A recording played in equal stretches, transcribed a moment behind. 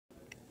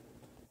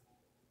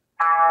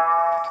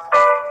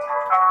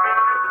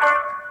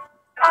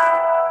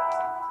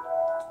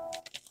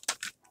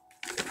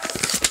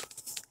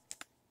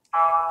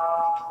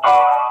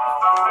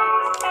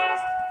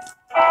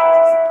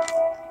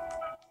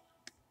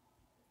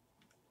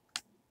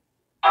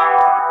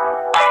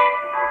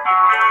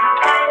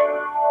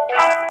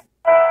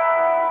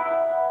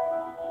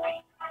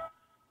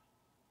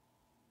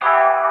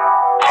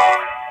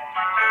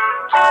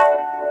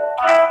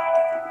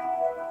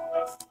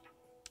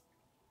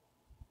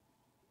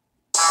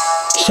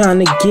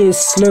Tryna get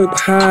slurped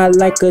high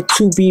like a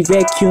 2B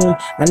vacuum.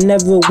 I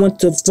never went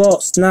to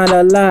vaults, not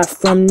a lot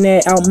from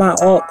that out my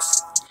aux.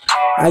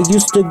 I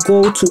used to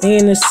go to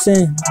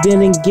Anderson,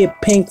 didn't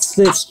get pink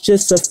slips,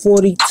 just a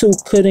 42,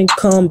 couldn't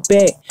come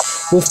back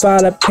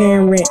without a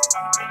parent.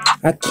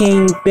 I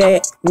came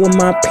back with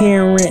my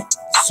parent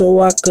so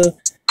I could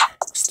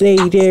stay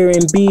there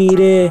and be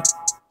there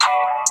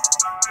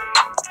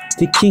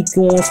to keep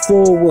going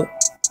forward.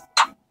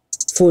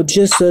 For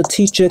just a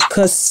teacher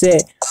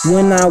cassette.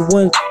 When I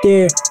went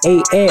there,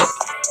 at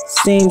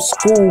same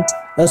school,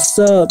 a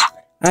sub.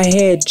 I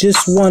had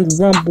just one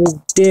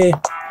rumble there.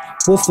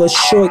 With a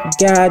short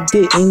guy,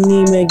 didn't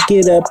even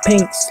get a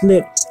pink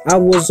slip. I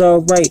was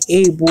alright,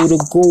 able to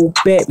go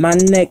back. My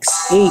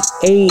next 8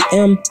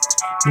 a.m.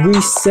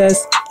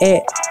 recess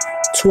at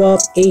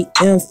 12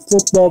 a.m.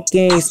 football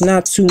games.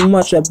 Not too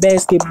much of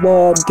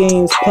basketball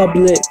games,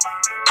 public.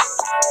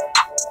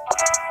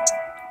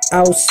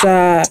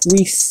 Outside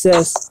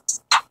recess,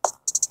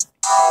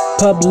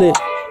 public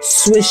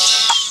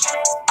swish,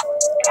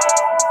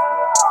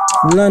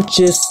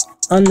 lunches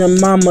under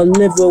mama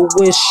liver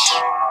wish.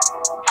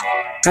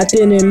 I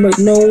didn't murk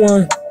no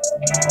one.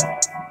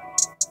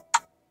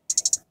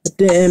 I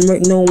didn't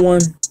murk no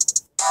one.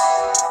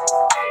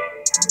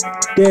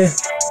 There.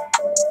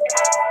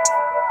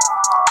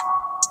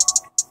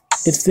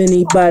 If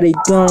anybody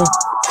gone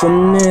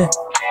from there,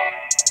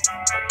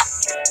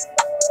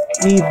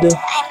 either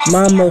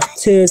mama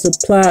tears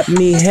applied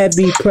me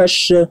heavy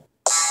pressure,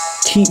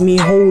 keep me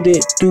hold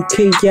it through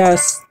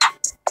chaos.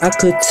 I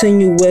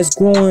continue as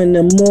growing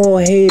the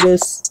more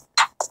haters.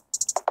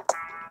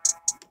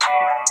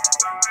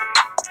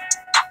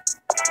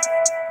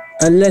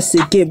 Unless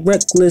it get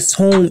reckless,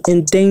 home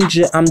in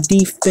danger. I'm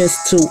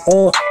defense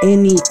to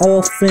any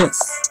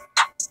offense.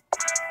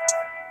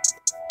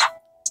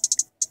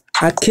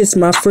 I kissed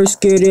my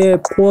first girl there,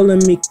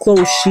 pulling me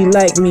close. She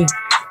liked me,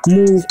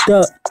 moved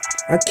up.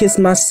 I kissed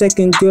my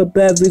second girl,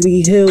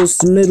 Beverly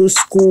Hills, middle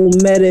school,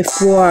 met it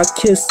before I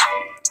kissed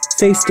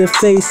face to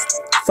face,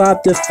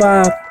 5 to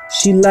 5.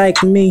 She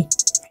liked me.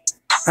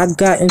 I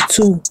got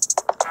into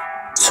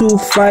 2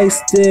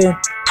 fights there.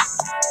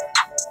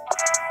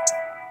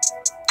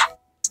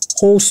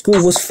 Whole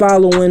school was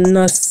following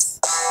us.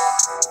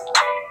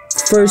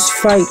 First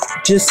fight,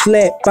 just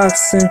slap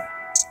boxing.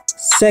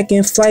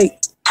 Second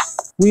fight,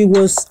 we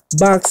was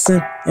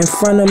boxing in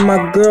front of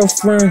my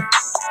girlfriend.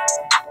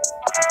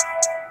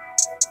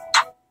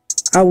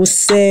 I was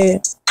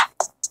sad.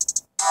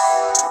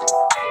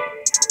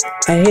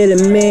 I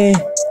hit a man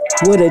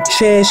with a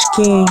trash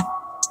can.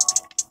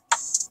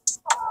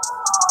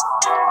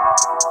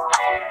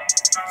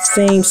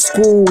 Same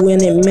school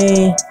in it,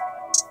 man.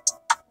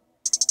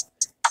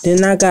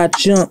 Then I got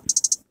jumped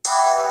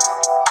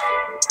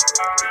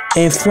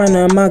in front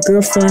of my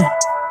girlfriend.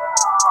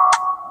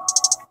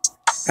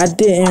 I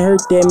didn't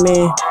hurt that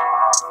man.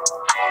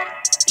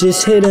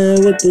 Just hit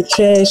him with the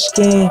trash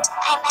can.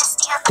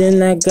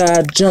 Then I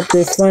got jumped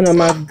in front of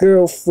my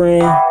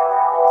girlfriend.